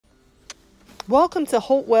Welcome to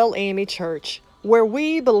Hopewell AME Church, where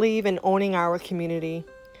we believe in owning our community.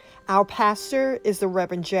 Our pastor is the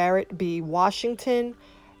Reverend Jarrett B. Washington,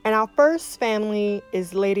 and our first family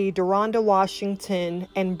is Lady Deronda Washington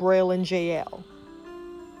and Braylon J.L.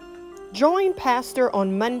 Join Pastor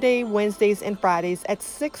on Monday, Wednesdays, and Fridays at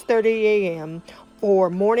 6:30 a.m. for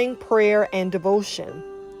morning prayer and devotion.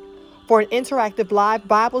 For an interactive live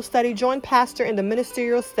Bible study, join Pastor and the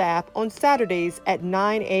ministerial staff on Saturdays at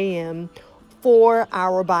 9 a.m. for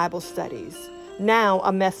our Bible studies. Now,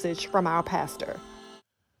 a message from our pastor.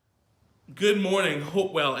 Good morning,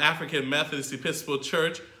 Hopewell African Methodist Episcopal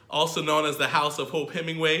Church, also known as the House of Hope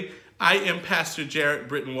Hemingway. I am Pastor Jarrett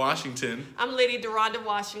Britton Washington. I'm Lady Deronda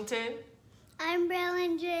Washington. I'm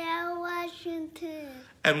Braylon J.L. Washington.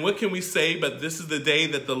 And what can we say but this is the day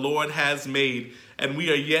that the Lord has made, and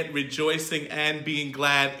we are yet rejoicing and being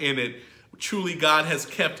glad in it. Truly, God has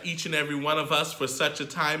kept each and every one of us for such a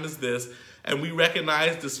time as this, and we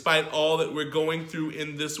recognize, despite all that we're going through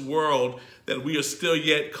in this world, that we are still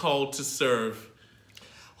yet called to serve.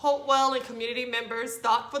 Hopewell and community members,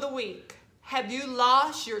 thought for the week. Have you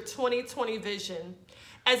lost your 2020 vision?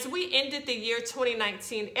 As we ended the year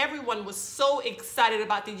 2019, everyone was so excited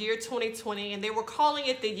about the year 2020, and they were calling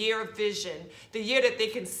it the year of vision, the year that they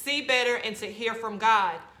can see better and to hear from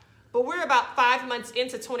God. But we're about 5 months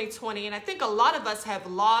into 2020, and I think a lot of us have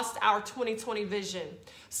lost our 2020 vision.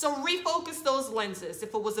 So refocus those lenses.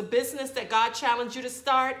 If it was a business that God challenged you to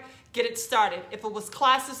start, get it started. If it was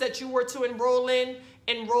classes that you were to enroll in,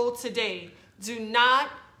 enroll today. Do not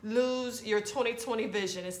lose your 2020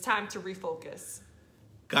 vision. It's time to refocus.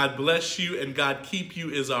 God bless you and God keep you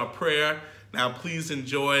is our prayer. Now please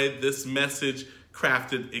enjoy this message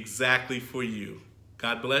crafted exactly for you.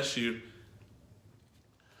 God bless you.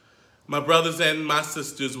 My brothers and my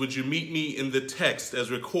sisters, would you meet me in the text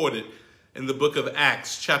as recorded in the book of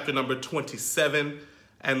Acts, chapter number 27,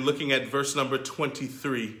 and looking at verse number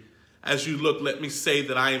 23. As you look, let me say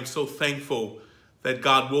that I am so thankful that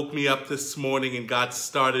God woke me up this morning and God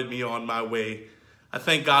started me on my way. I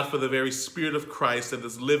thank God for the very Spirit of Christ that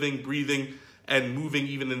is living, breathing, and moving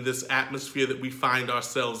even in this atmosphere that we find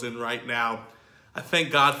ourselves in right now. I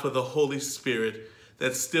thank God for the Holy Spirit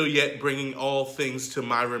that's still yet bringing all things to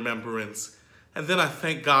my remembrance. And then I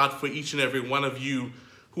thank God for each and every one of you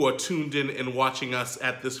who are tuned in and watching us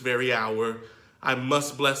at this very hour. I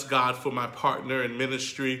must bless God for my partner in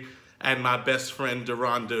ministry and my best friend,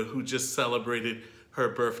 Deronda, who just celebrated her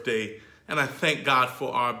birthday. And I thank God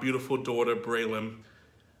for our beautiful daughter, Braylon.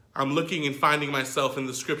 I'm looking and finding myself in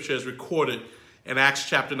the scripture as recorded in Acts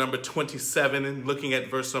chapter number 27 and looking at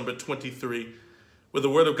verse number 23, where the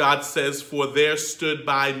word of God says, "For there stood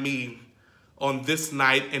by me on this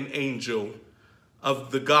night an angel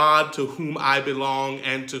of the God to whom I belong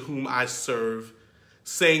and to whom I serve,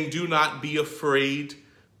 saying, 'Do not be afraid,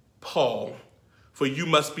 Paul, for you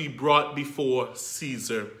must be brought before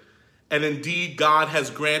Caesar. And indeed God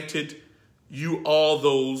has granted you all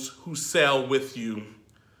those who sail with you.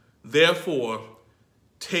 Therefore,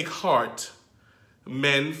 take heart,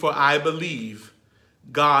 men, for I believe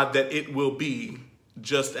God that it will be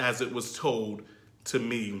just as it was told to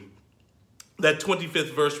me.'" That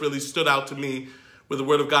 25th verse really stood out to me, where the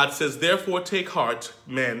word of God says, "Therefore take heart,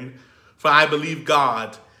 men, for I believe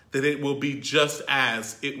God that it will be just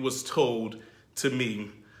as it was told to me."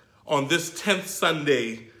 On this 10th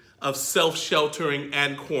Sunday of self-sheltering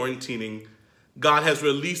and quarantining, God has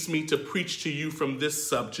released me to preach to you from this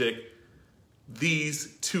subject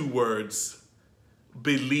these two words: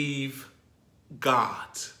 believe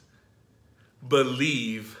God.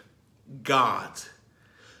 Believe God.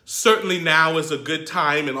 Certainly now is a good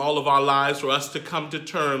time in all of our lives for us to come to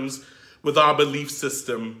terms with our belief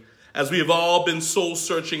system, as we have all been soul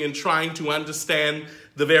searching and trying to understand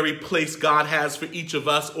the very place God has for each of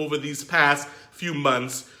us over these past few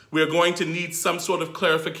months. We are going to need some sort of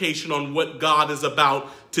clarification on what God is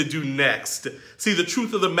about to do next. See, the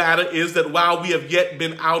truth of the matter is that while we have yet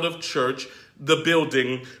been out of church, the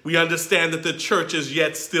building, we understand that the church is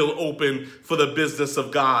yet still open for the business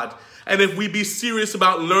of God. And if we be serious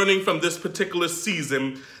about learning from this particular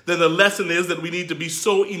season, then the lesson is that we need to be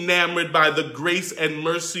so enamored by the grace and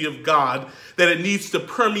mercy of God that it needs to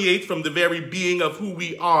permeate from the very being of who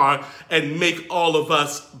we are and make all of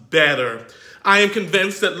us better. I am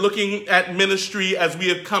convinced that looking at ministry as we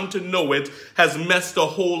have come to know it has messed a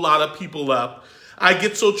whole lot of people up. I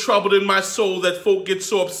get so troubled in my soul that folk get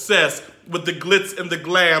so obsessed with the glitz and the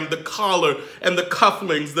glam, the collar and the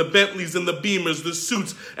cufflinks, the Bentleys and the Beamers, the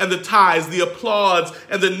suits and the ties, the applause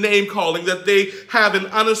and the name calling, that they have an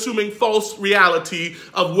unassuming false reality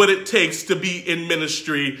of what it takes to be in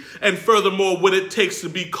ministry, and furthermore, what it takes to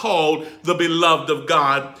be called the beloved of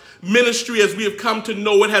God. Ministry, as we have come to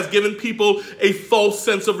know it, has given people a false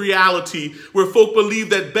sense of reality, where folk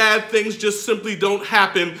believe that bad things just simply don't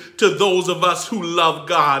happen to those of us who love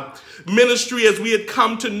God. Ministry, as we had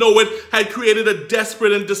come to know it, had created a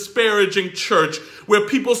desperate and disparaging church, where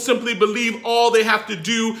people simply believe all they have to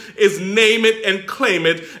do is name it and claim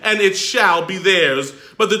it, and it shall be theirs.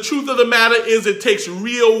 But the truth of the matter is, it takes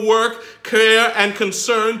real work, care, and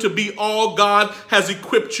concern to be all God has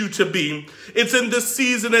equipped you to be. It's in this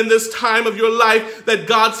season and this time of your life that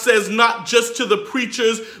God says, not just to the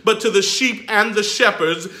preachers, but to the sheep and the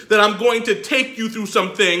shepherds, that I'm going to take you through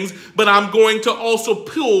some things, but I'm going to also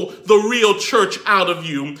pull the real church out of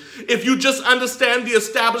you. If you just understand the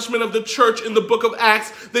establishment of the church in the book of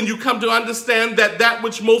Acts, then you come to understand that that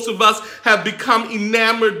which most of us have become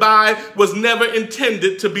enamored by was never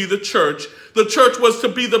intended to be the church. The church was to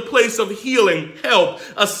be the place of healing, help,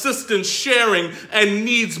 assistance, sharing, and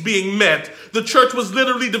needs being met. The church was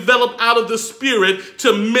literally developed out of the Spirit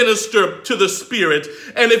to minister to the Spirit.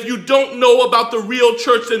 And if you don't know about the real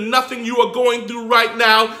church, then nothing you are going through right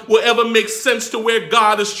now will ever make sense to where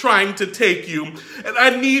God is trying to take you. And I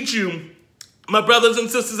need you, my brothers and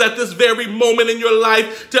sisters, at this very moment in your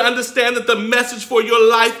life, to understand that the message for your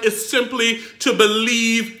life is simply to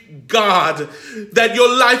believe God. That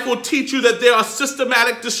your life will teach you that there are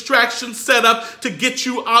systematic distractions set up to get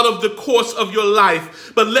you out of the course of your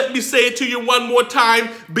life. But let me say it to you one more time: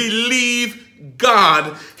 believe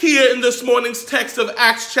God. Here in this morning's text of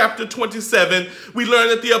Acts chapter 27, we learn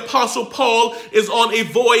that the Apostle Paul is on a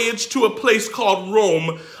voyage to a place called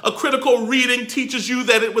Rome. A critical reading teaches you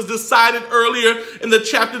that it was decided earlier in the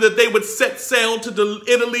chapter that they would set sail to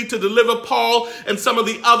Italy to deliver Paul and some of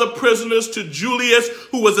the other prisoners to Julius,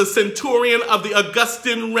 who was a centurion of the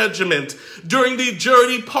Augustan regiment. During the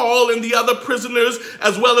journey, Paul and the other prisoners,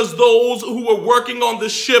 as well as those who were working on the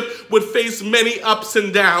ship, would face many ups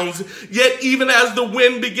and downs. Yet even as the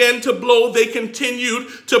wind began to blow, they continued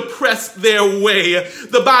to press their way.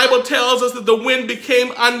 The Bible tells us that the wind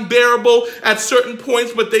became unbearable at certain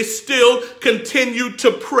points, but they still continued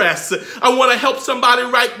to press. I want to help somebody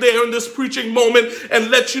right there in this preaching moment and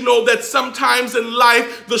let you know that sometimes in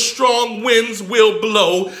life, the strong winds will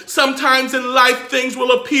blow. Sometimes in life, things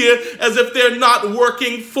will appear as if they're not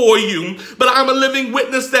working for you. But I'm a living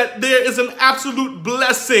witness that there is an absolute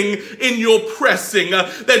blessing in your pressing,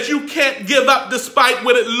 that you can't give up despite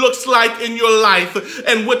what it looks like in your life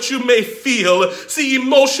and what you may feel. See,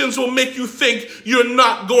 emotions will make you think you're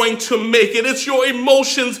not going to make it. It's your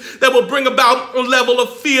emotions that will bring about a level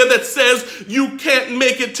of fear that says you can't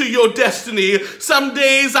make it to your destiny. Some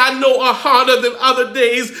days I know are harder than other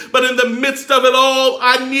days, but in the midst of it all,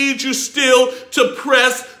 I need you still to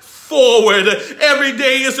press forward. Every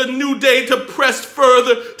day is a new day to press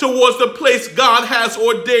further towards the place God has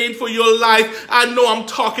ordained for your life. I know I'm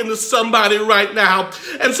talking to somebody right now.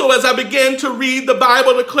 And so as I began to read, the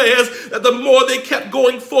Bible declares that the more they kept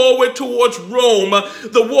going forward towards Rome,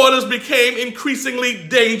 the waters became increasingly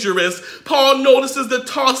dangerous. Paul notices the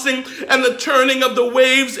tossing and the turning of the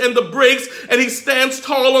waves and the breaks, and he stands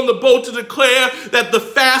tall on the boat to declare that the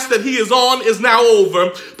fast that he is on is now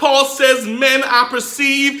over. Paul says, "Men, I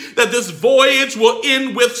perceive that this voyage will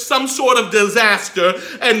end with some sort of disaster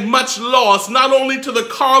and much loss, not only to the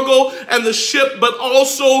cargo and the ship, but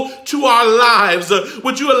also to our lives."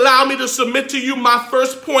 Would you allow me to submit to you my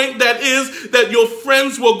first point? That is that your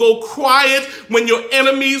friends will go quiet when your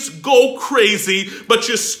enemies go crazy, but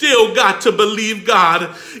you still got to believe God.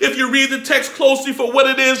 If you read the text closely for what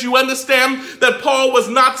it is, you understand that Paul was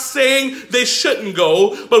not saying they shouldn't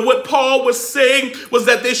go, but what Paul was saying was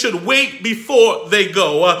that they should wait before they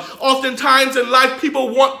go. Oftentimes in life, people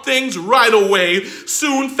want things right away,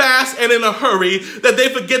 soon, fast, and in a hurry, that they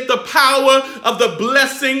forget the power of the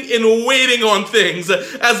blessing in waiting on things.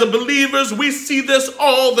 As the believers, we see this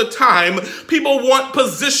all the time. People want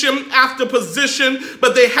position after position,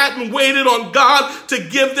 but they hadn't waited on God to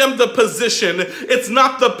give them the position. It's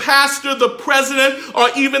not the pastor, the president, or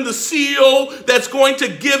even the CEO that's going to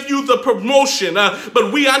give you the promotion,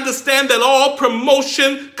 but we understand that all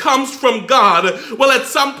promotion comes from God. Well, at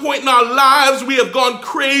some point in our lives, we have gone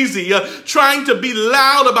crazy trying to be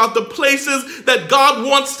loud about the places that God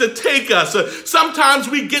wants to take us. Sometimes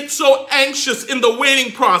we get so anxious in the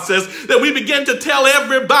waiting process that we begin to tell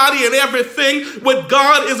everybody and everything what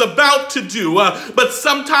God is about to do. But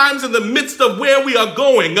sometimes in the midst of where we are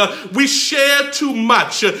going, we share too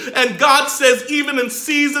much. And God says, even in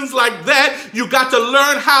seasons like that, you got to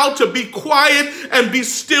learn how to be quiet and be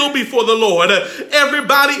still before the Lord.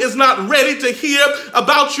 Everybody is not ready to hear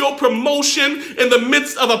about your promotion in the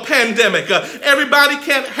midst of a pandemic. Everybody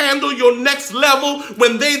can't handle your next level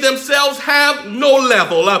when they themselves have no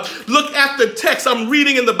level. Look at the text I'm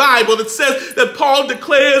reading in the Bible that says that Paul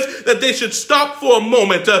declares that they should stop for a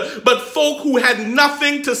moment. But folk who had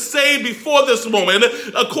nothing to say before this moment,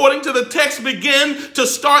 according to the text, begin to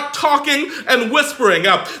start talking and whispering.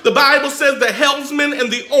 The Bible says the helmsman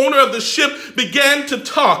and the owner of the ship began to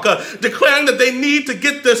talk, declaring that they need to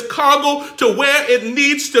get this cargo to where it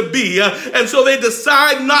needs to be. And so they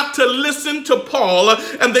decide not to listen to Paul,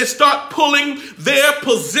 and they start pulling their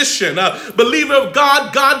position. Believer of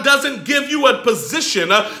God, God doesn't give you a position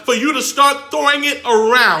for you to start throwing it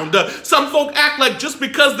around. Some folk act like just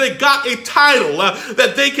because they got a title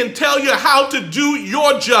that they can tell you how to do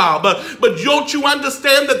your job. But don't you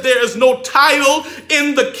understand that there is no title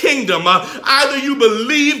in the kingdom? Either you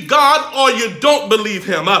believe God or you don't believe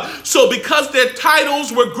him. So because their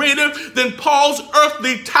titles were greater than Paul's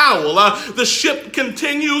earthly towel, the ship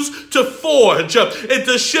continues to forge.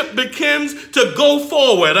 The ship begins to go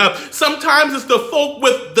forward. Sometimes it's the folk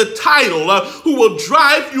with the title who will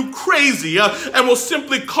drive you crazy and will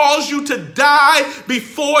simply cause you to die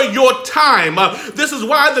before your time. This is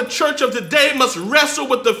why the church of today must wrestle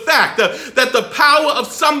with the fact that the power of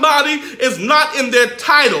somebody is not in their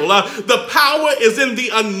title. The power is in the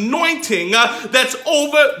anointing that's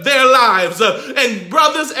over their lives. And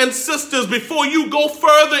brothers and sisters, before you go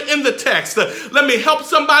further in the text, let me help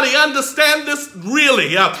somebody understand this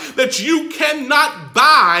really, that you cannot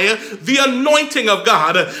buy the anointing of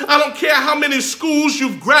God. I don't care how many schools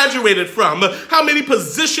you've graduated from, how many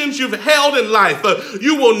positions you've held in life,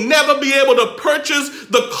 you will never be able to purchase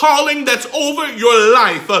the calling that's over your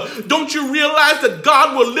life. Don't you realize that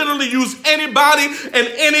God will literally use anybody and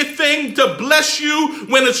anything to bless you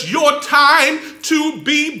when it's your time to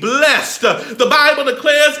be blessed? The Bible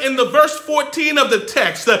declares in the verse 14 of the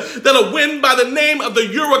text that a wind by the name of the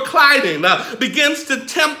Euroclydon begins to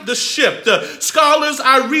tempt the ship. Scholars,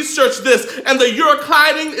 I researched this, and the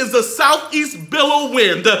Euroclydon is the southeast billow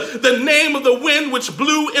wind, the name of the wind which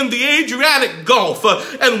blew in the Adriatic Gulf.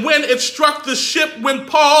 And when it struck the ship when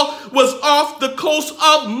Paul was off the coast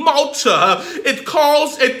of Malta, it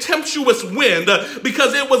caused a tempestuous wind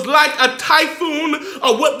because it was like a typhoon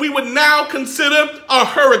or what we would now consider a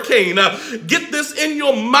hurricane. Get this in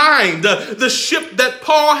your mind. The ship that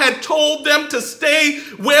Paul had told them to stay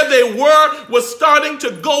where they were was starting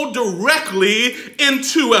to go directly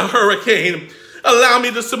into a hurricane. Allow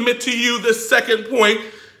me to submit to you this second point,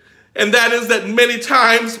 and that is that many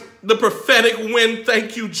times the prophetic wind,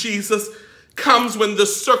 thank you, Jesus, comes when the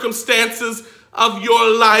circumstances of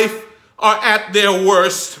your life are at their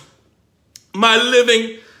worst. My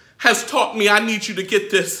living has taught me, I need you to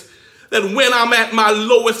get this, that when I'm at my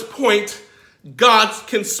lowest point, God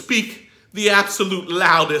can speak the absolute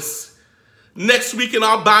loudest. Next week in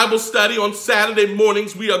our Bible study on Saturday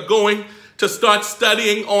mornings, we are going to start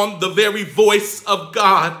studying on the very voice of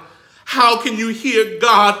God. How can you hear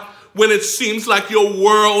God when it seems like your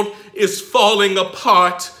world is falling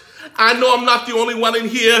apart? I know I'm not the only one in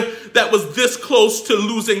here that was this close to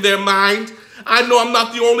losing their mind. I know I'm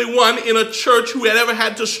not the only one in a church who had ever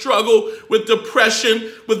had to struggle with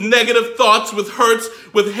depression, with negative thoughts, with hurts,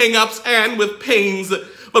 with hang-ups, and with pains.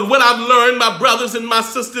 But what I've learned, my brothers and my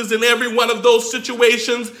sisters, in every one of those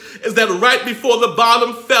situations is that right before the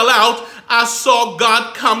bottom fell out, I saw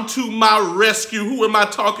God come to my rescue. Who am I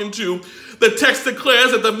talking to? The text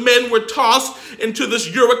declares that the men were tossed into this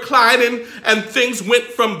Euroclydon and things went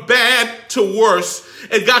from bad to worse.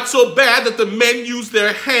 It got so bad that the men used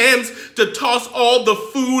their hands to toss all the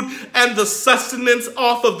food and the sustenance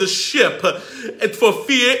off of the ship, and for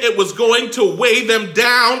fear it was going to weigh them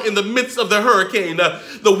down in the midst of the hurricane.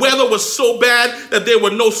 The weather was so bad that there were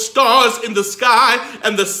no stars in the sky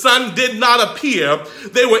and the sun did not appear.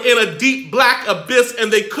 They were in a deep black abyss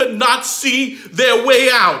and they could not see their way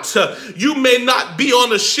out. You You may not be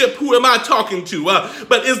on a ship. Who am I talking to?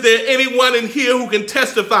 But is there anyone in here who can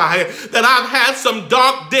testify that I've had some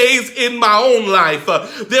dark days in my own life?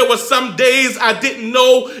 There were some days I didn't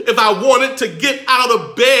know if I wanted to get out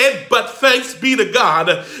of bed, but thanks be to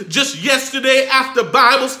God. Just yesterday after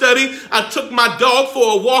Bible study, I took my dog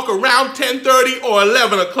for a walk around 10:30 or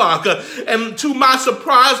 11 o'clock. And to my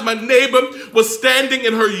surprise, my neighbor was standing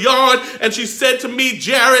in her yard and she said to me,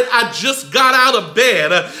 Jared, I just got out of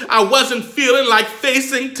bed. I wasn't feeling like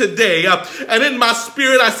facing today. And in my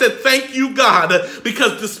spirit, I said, thank you, God,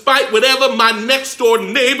 because despite whatever my next door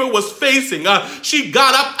neighbor was facing, she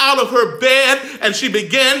got up out of her bed and she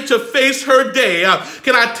began to face her day.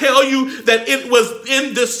 Can I tell you that it was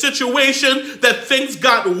in this situation that things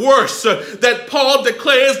got worse, that Paul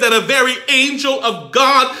declares that a very angel of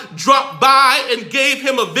God dropped by and gave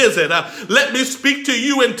him a visit. Let me speak to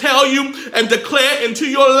you and tell you and declare into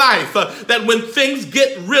your life that when things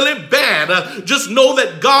get really bad, just know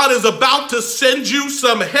that God is about to send you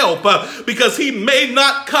some help because he may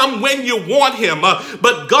not come when you want him,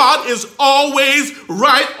 but God is always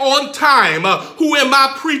right on time. Who am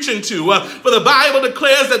I preaching to? For the Bible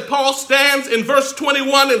declares that Paul stands in verse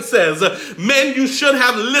 21 and says, men, you should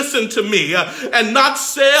have listened to me and not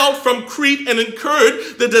sailed from Crete and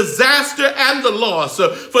incurred the disaster and the loss.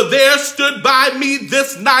 For there stood by me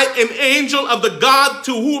this night an angel of the God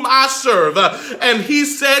to whom I serve. And he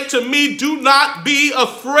said to me, do not be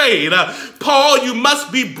afraid. Paul, you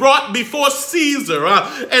must be brought before Caesar.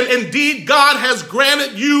 And indeed, God has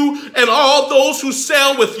granted you and all those who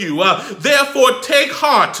sail with you. Therefore, take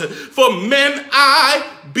heart, for men, I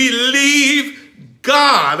believe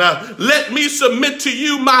God. Let me submit to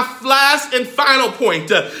you my last and final point,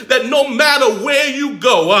 that no matter where you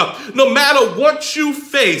go, no matter what you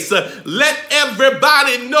face, let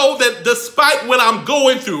everybody know that despite what I'm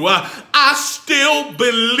going through, I still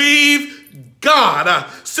believe God.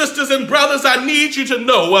 Sisters and brothers, I need you to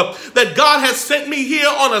know that God has sent me here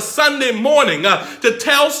on a Sunday morning to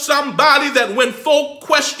tell somebody that when folk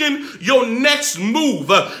question your next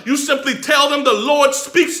move, you simply tell them the Lord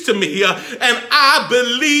speaks to me and I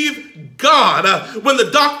believe God. When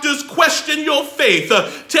the doctors question your faith,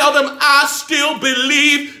 tell them I still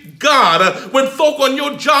believe God. When folk on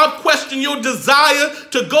your job question your desire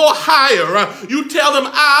to go higher, you tell them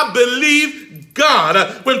I believe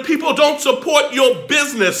God. When people don't support your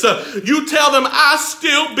business, you tell them I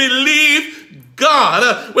still believe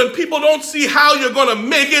God. When people don't see how you're going to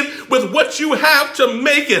make it with what you have to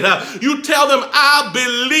make it, you tell them I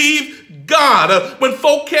believe God. When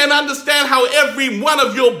folk can't understand how every one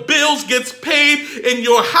of your bills gets paid in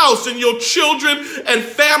your house and your children and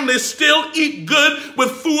families still eat good with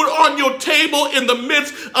food on your table in the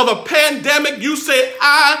midst of a pandemic, you say,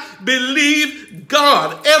 I believe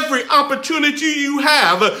God. Every opportunity you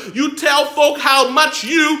have, you tell folk how much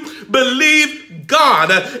you believe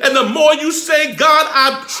God. And the more you say, God,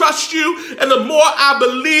 I trust you, and the more I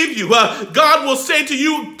believe you, God will say to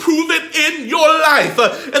you, prove it in your life.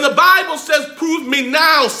 And the Bible says, prove me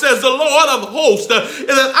now, says the Lord of hosts, and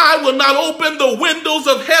that I will not open the windows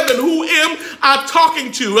of heaven. Who am I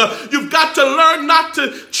talking to? You've got to learn not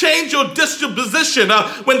to change your disposition.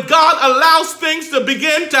 When God allows things to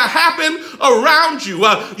begin to happen around you,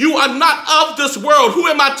 you are not of this world. Who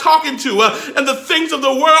am I talking to? And the things of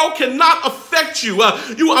the world cannot affect you.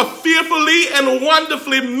 You are fearfully and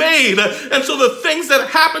wonderfully made. And so the things that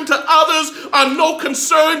happen to others are no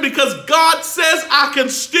concern, because God says I can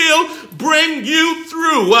still bring you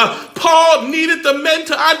through. Paul needed the men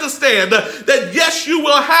to understand that yes, you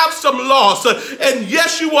will have some loss, and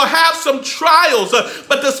yes, you will have some trials,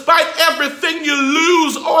 but despite everything you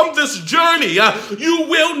lose on this journey, you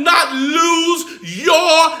will not lose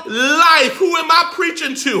your life. Who am I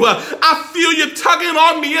preaching to? I feel you tugging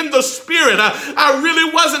on me in the spirit. I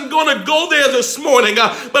really wasn't going to go there this morning,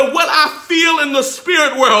 but what I feel in the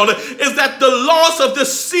spirit world is that the loss of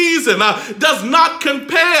this season does not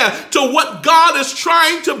compare to what God is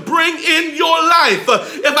trying to bring in your life.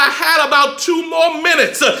 If I had about 2 more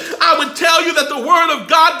minutes, I would tell you that the word of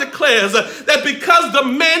God declares that because the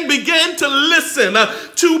men began to listen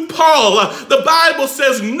to Paul, the Bible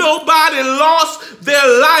says nobody lost their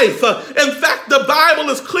life. In fact, the Bible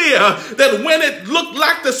is clear that when it looked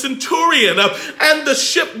like the centurion and the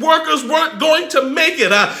ship workers weren't going to make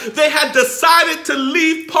it, they had decided to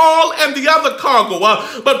leave Paul and the other cargo.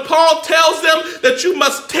 But Paul tells them that you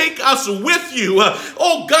must take us with you.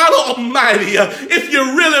 Oh God Almighty, if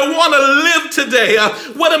you really want to live today,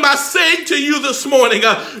 what am I saying to you this morning?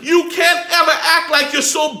 You can't ever act like you're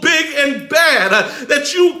so big and bad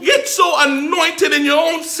that you get so anointed in your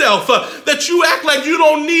own self that you act like you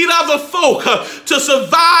don't need other folk to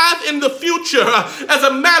survive in the future. As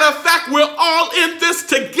a matter of fact, we're all in this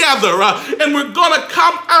together and we're going to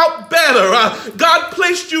come out better. God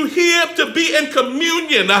placed you here to be in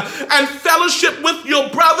communion and fellowship with your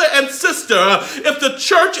brother and sister. If the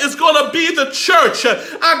church is going to be the church,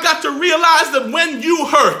 I got to realize that when you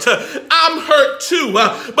hurt, I'm hurt too.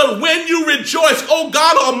 But when you rejoice, oh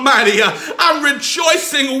God Almighty, I'm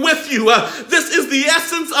rejoicing with you. This is the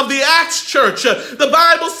essence of the Acts church. The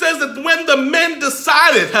Bible says that when the men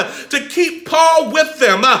decided to keep Paul with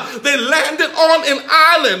them, they landed on an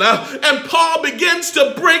island and Paul begins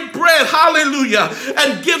to break bread, hallelujah,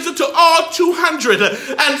 and gives it to all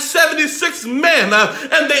 276 men,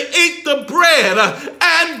 and they ate the bread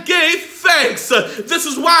and gave thanks. This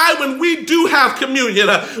is why when we do have communion,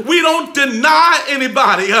 we don't deny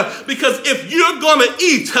anybody, because if you're gonna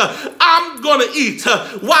eat, I'm gonna eat.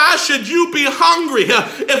 Why should you be hungry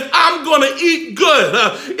if I'm gonna eat good?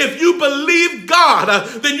 If you believe God,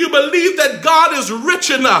 then you believe that God is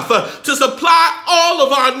rich enough to supply all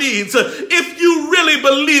of our needs. If you really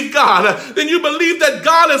believe God, then you believe that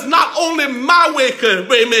God is not only my way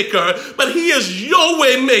maker, but he is your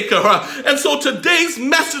way maker. And so today's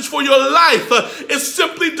message for your life is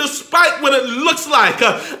simply, despite what it looks like,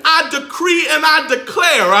 I decree and I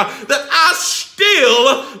declare that I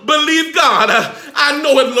still believe God. I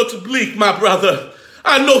know it looks bleak, my brother.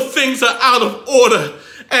 I know things are out of order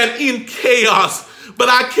and in chaos, but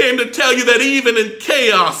I came to tell you that even in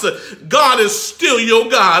chaos, God is still your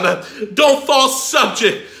God. Don't fall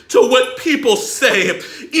subject to what people say.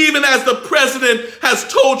 Even as the president has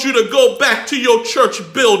told you to go back to your church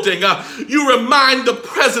building, you remind the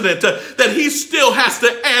president that he still has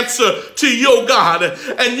to answer to your God.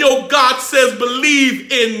 And your God says,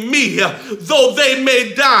 believe in me. Though they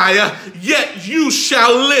may die, yet you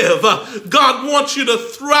shall live. God wants you to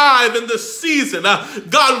thrive in this season.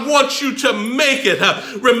 God wants you to make it.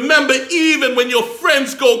 Remember, even when your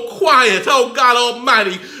friends go quiet, oh God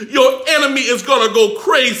Almighty, your enemy is going to go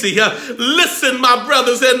crazy. Listen, my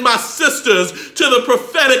brothers and my sisters, to the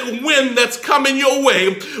prophetic wind that's coming your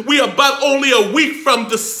way. We are but only a week from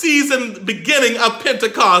the season beginning of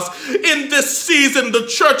Pentecost. In this season, the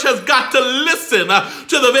church has got to listen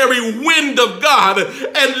to the very wind of God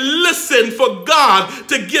and listen for God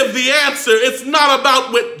to give the answer. It's not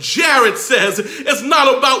about what Jared says. It's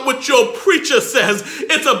not about what your preacher says.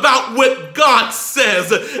 It's about what God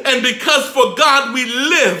says. And because for God we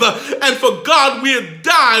live and for God we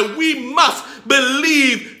die, we must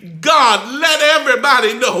believe God. Let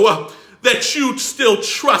everybody know that you still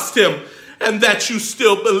trust him and that you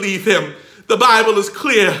still believe him. The Bible is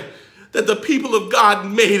clear that the people of God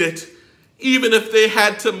made it. Even if they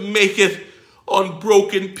had to make it on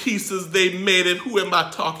broken pieces, they made it. Who am I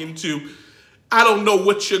talking to? I don't know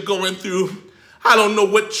what you're going through. I don't know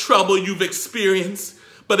what trouble you've experienced.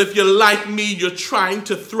 But if you're like me, you're trying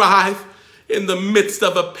to thrive in the midst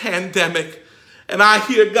of a pandemic. And I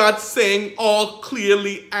hear God saying all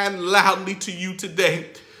clearly and loudly to you today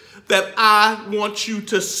that I want you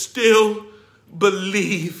to still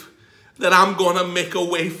believe that I'm going to make a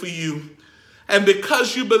way for you. And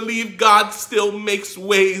because you believe God still makes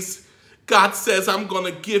ways, God says, I'm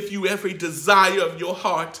going to give you every desire of your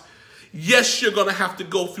heart. Yes, you're going to have to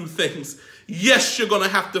go through things. Yes, you're going to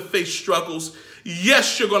have to face struggles.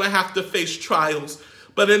 Yes, you're going to have to face trials.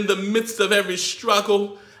 But in the midst of every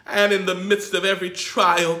struggle, and in the midst of every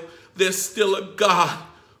trial, there's still a God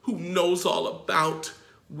who knows all about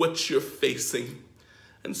what you're facing.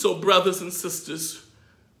 And so, brothers and sisters,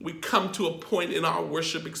 we come to a point in our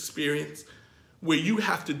worship experience where you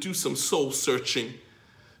have to do some soul searching.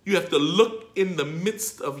 You have to look in the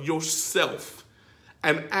midst of yourself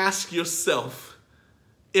and ask yourself,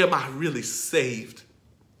 am I really saved?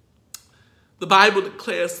 The Bible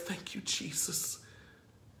declares, thank you, Jesus,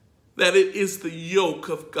 that it is the yoke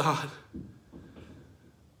of God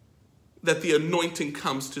that the anointing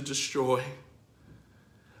comes to destroy.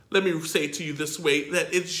 Let me say it to you this way,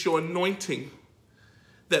 that it's your anointing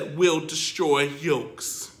that will destroy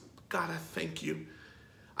yokes. God, I thank you.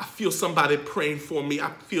 I feel somebody praying for me.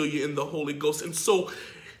 I feel you in the Holy Ghost. And so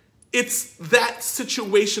it's that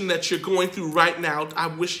situation that you're going through right now. I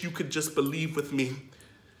wish you could just believe with me.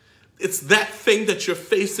 It's that thing that you're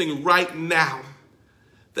facing right now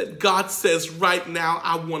that God says right now,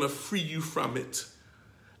 I want to free you from it.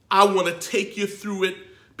 I want to take you through it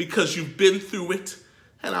because you've been through it,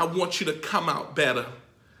 and I want you to come out better.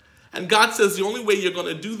 And God says the only way you're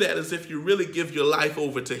going to do that is if you really give your life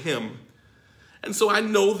over to him. And so I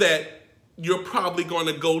know that you're probably going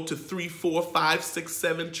to go to 3, 4, 5, 6,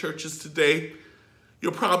 7 churches today.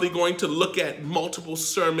 You're probably going to look at multiple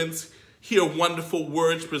sermons, hear wonderful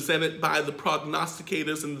words presented by the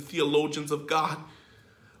prognosticators and the theologians of God.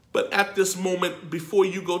 But at this moment, before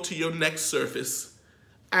you go to your next service,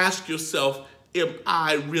 ask yourself, am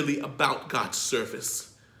I really about God's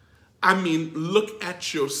service? I mean, look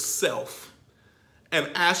at yourself and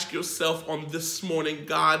ask yourself on this morning,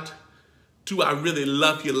 God, do I really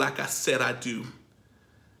love you like I said I do?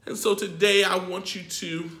 And so today I want you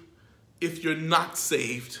to, if you're not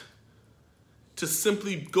saved, to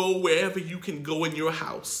simply go wherever you can go in your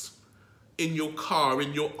house, in your car,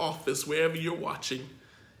 in your office, wherever you're watching,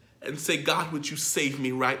 and say, God, would you save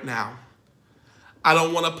me right now? I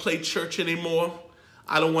don't want to play church anymore.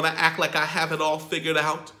 I don't want to act like I have it all figured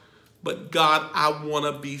out. But God, I want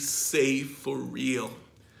to be saved for real.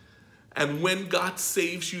 And when God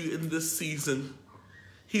saves you in this season,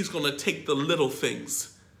 he's going to take the little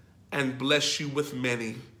things and bless you with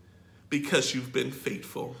many because you've been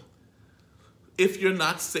faithful. If you're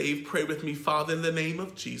not saved, pray with me. Father, in the name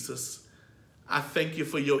of Jesus, I thank you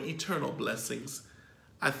for your eternal blessings.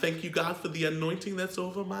 I thank you, God, for the anointing that's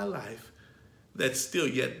over my life that still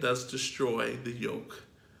yet does destroy the yoke.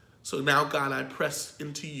 So now, God, I press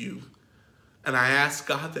into you, and I ask,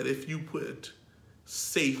 God, that if you would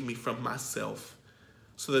save me from myself,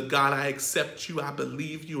 so that, God, I accept you, I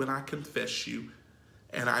believe you, and I confess you,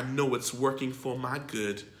 and I know it's working for my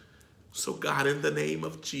good. So, God, in the name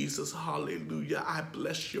of Jesus, hallelujah, I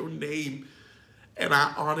bless your name, and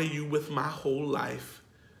I honor you with my whole life,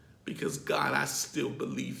 because, God, I still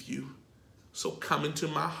believe you. So come into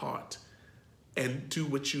my heart and do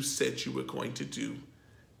what you said you were going to do.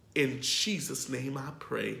 In Jesus' name I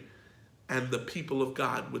pray. And the people of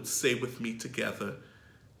God would say with me together,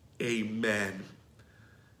 amen.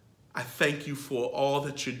 I thank you for all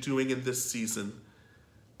that you're doing in this season.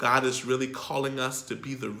 God is really calling us to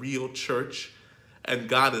be the real church, and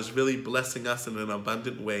God is really blessing us in an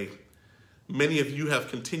abundant way. Many of you have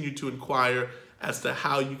continued to inquire as to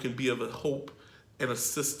how you can be of a hope and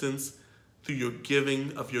assistance through your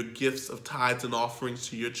giving of your gifts of tithes and offerings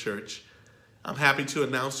to your church. I'm happy to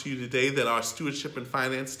announce to you today that our stewardship and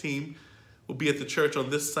finance team will be at the church on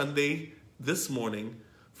this Sunday, this morning,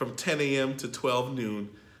 from 10 a.m. to 12 noon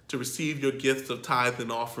to receive your gifts of tithe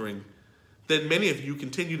and offering. Then many of you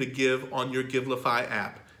continue to give on your Givelify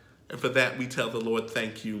app, and for that we tell the Lord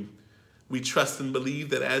thank you. We trust and believe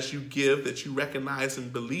that as you give, that you recognize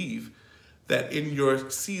and believe that in your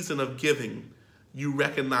season of giving, you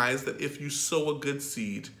recognize that if you sow a good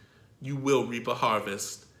seed, you will reap a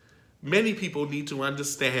harvest. Many people need to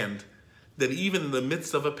understand that even in the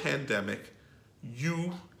midst of a pandemic,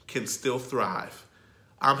 you can still thrive.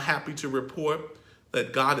 I'm happy to report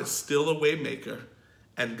that God is still a way maker,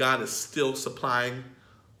 and God is still supplying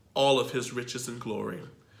all of his riches and glory.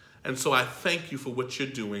 And so I thank you for what you're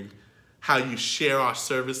doing, how you share our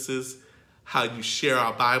services, how you share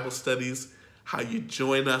our Bible studies, how you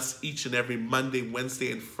join us each and every Monday,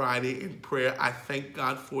 Wednesday, and Friday in prayer. I thank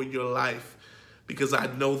God for your life, because I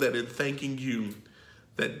know that in thanking you,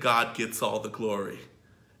 that God gets all the glory.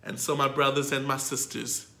 And so my brothers and my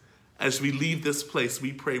sisters, as we leave this place,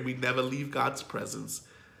 we pray we never leave God's presence.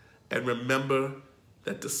 And remember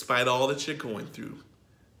that despite all that you're going through,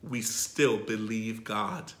 we still believe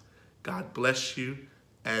God. God bless you,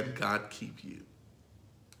 and God keep you.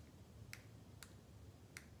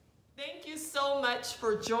 Thank you so much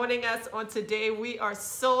for joining us on today. We are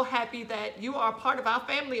so happy that you are part of our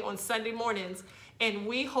family on Sunday mornings, and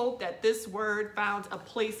we hope that this word found a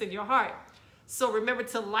place in your heart. So remember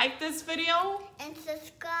to like this video and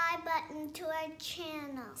subscribe button to our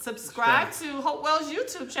channel. Subscribe to Hopewell's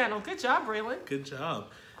YouTube channel. Good job, Braylon. Good job.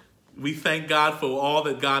 We thank God for all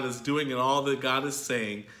that God is doing and all that God is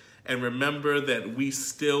saying. And remember that we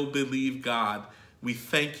still believe God. We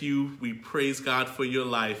thank you. We praise God for your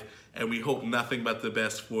life. And we hope nothing but the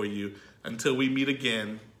best for you. Until we meet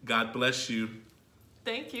again, God bless you.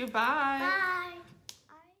 Thank you. Bye. Bye.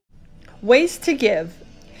 Ways to give.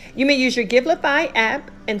 You may use your Givelify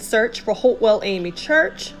app and search for Hopewell AME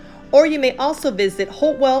Church, or you may also visit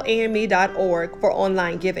hopewellame.org for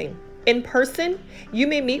online giving. In person, you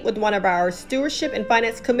may meet with one of our Stewardship and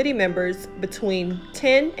Finance Committee members between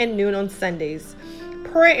 10 and noon on Sundays.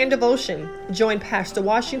 Prayer and devotion. Join Pastor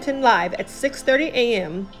Washington live at 6:30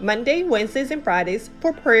 a.m. Monday, Wednesdays, and Fridays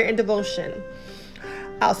for prayer and devotion.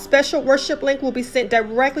 Our special worship link will be sent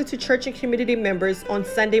directly to church and community members on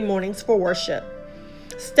Sunday mornings for worship.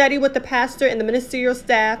 Study with the pastor and the ministerial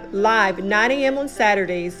staff live 9 a.m. on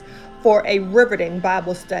Saturdays for a riveting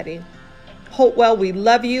Bible study. Hopewell, we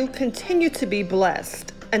love you. Continue to be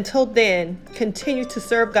blessed. Until then, continue to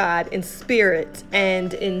serve God in spirit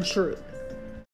and in truth.